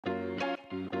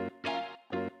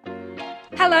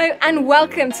Hello and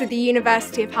welcome to the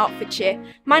University of Hertfordshire.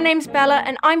 My name's Bella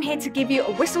and I'm here to give you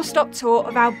a whistle-stop tour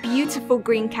of our beautiful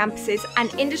green campuses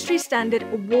and industry-standard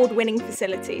award-winning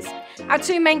facilities. Our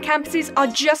two main campuses are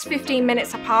just 15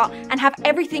 minutes apart and have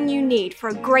everything you need for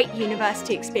a great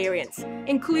university experience,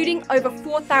 including over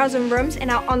 4,000 rooms in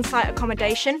our on-site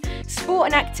accommodation, sport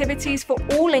and activities for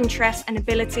all interests and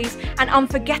abilities, and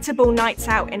unforgettable nights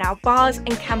out in our bars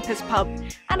and campus pub.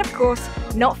 And of course,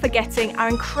 not forgetting our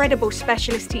incredible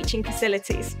specialist teaching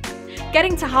facilities.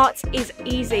 Getting to Herts is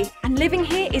easy, and living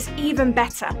here is even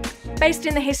better. Based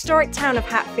in the historic town of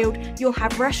Hatfield, you'll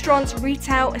have restaurants,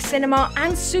 retail, a cinema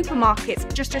and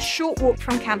supermarkets just a short walk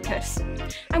from campus.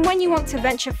 And when you want to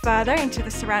venture further into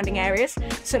the surrounding areas,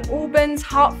 St Albans,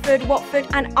 Hertford, Watford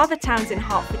and other towns in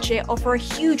Hertfordshire offer a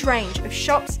huge range of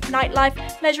shops,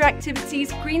 nightlife, leisure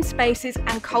activities, green spaces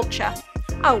and culture.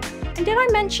 Oh, and did I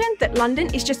mention that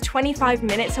London is just 25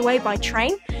 minutes away by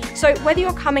train? So whether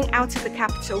you're coming out of the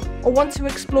capital or want to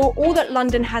explore all that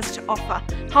London has to offer,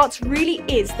 Herts really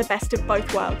is the best of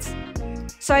both worlds.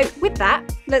 So with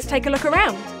that, let's take a look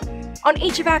around. On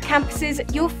each of our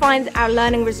campuses, you'll find our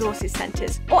Learning Resources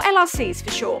Centres, or LRCs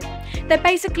for short. They're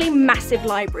basically massive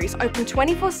libraries open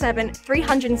 24/7,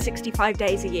 365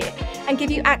 days a year, and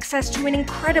give you access to an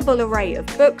incredible array of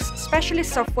books,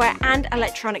 specialist software and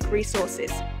electronic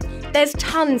resources. There's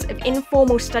tons of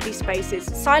informal study spaces,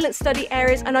 silent study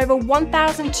areas and over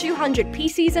 1,200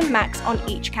 PCs and Macs on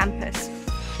each campus.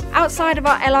 Outside of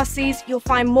our LRCs, you'll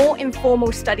find more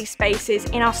informal study spaces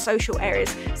in our social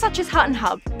areas, such as Hutton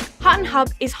Hub. Hutton Hub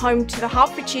is home to the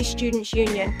Hertfordshire Students'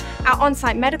 Union, our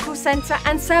on-site medical centre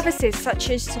and services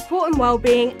such as support and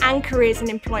wellbeing and careers and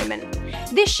employment.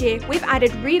 This year, we've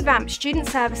added revamped student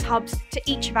service hubs to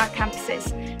each of our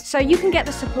campuses, so you can get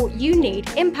the support you need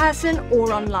in person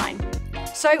or online.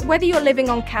 So whether you're living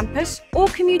on campus or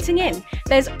commuting in,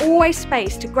 there's always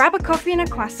space to grab a coffee and a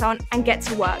croissant and get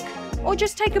to work. Or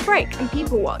just take a break and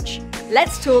people watch.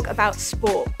 Let's talk about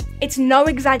sport. It's no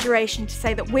exaggeration to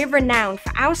say that we're renowned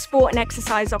for our sport and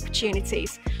exercise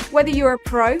opportunities. Whether you're a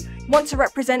pro, want to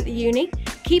represent the uni,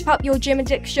 keep up your gym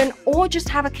addiction, or just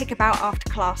have a kickabout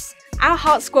after class, our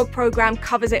Heart Squad programme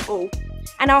covers it all.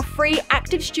 And our free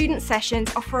active student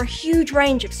sessions offer a huge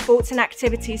range of sports and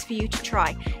activities for you to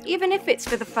try, even if it's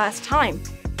for the first time.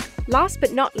 Last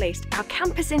but not least, our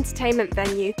campus entertainment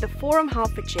venue, the Forum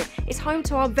Hertfordshire, is home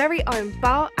to our very own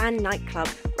bar and nightclub,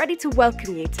 ready to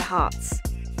welcome you to Herts.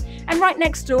 And right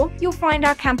next door, you'll find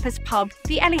our campus pub,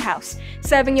 the Ellie House,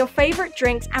 serving your favourite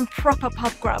drinks and proper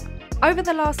pub grub. Over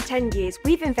the last 10 years,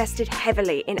 we've invested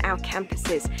heavily in our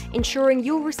campuses, ensuring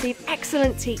you'll receive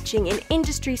excellent teaching in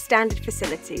industry-standard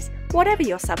facilities, whatever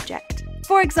your subject.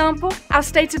 For example, our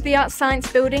state-of-the-art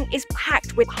science building is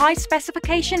packed with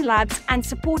high-specification labs and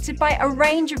supported by a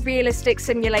range of realistic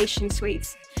simulation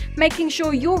suites, making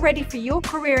sure you're ready for your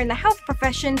career in the health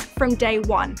professions from day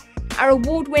one. Our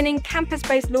award-winning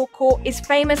campus-based law court is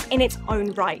famous in its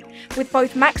own right, with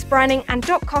both Max Branning and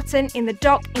Doc Cotton in the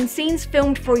dock in scenes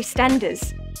filmed for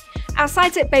EastEnders. Our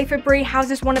site at Bayford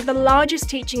houses one of the largest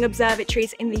teaching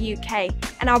observatories in the UK,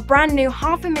 and our brand new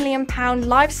 £500,000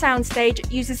 live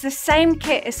soundstage uses the same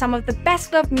kit as some of the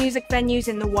best-loved music venues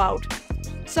in the world.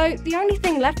 So the only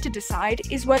thing left to decide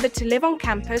is whether to live on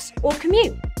campus or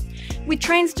commute. With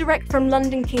trains direct from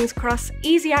London King's Cross,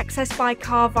 easy access by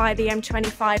car via the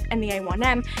M25 and the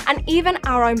A1M, and even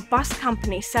our own bus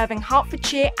company serving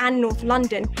Hertfordshire and North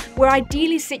London, we're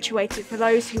ideally situated for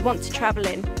those who want to travel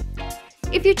in.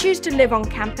 If you choose to live on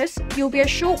campus, you'll be a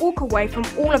short walk away from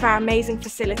all of our amazing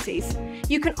facilities.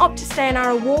 You can opt to stay in our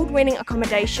award-winning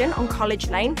accommodation on College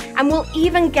Lane, and we'll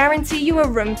even guarantee you a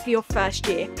room for your first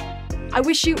year. I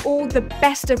wish you all the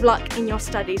best of luck in your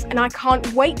studies, and I can't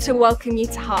wait to welcome you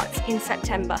to Herts in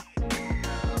September.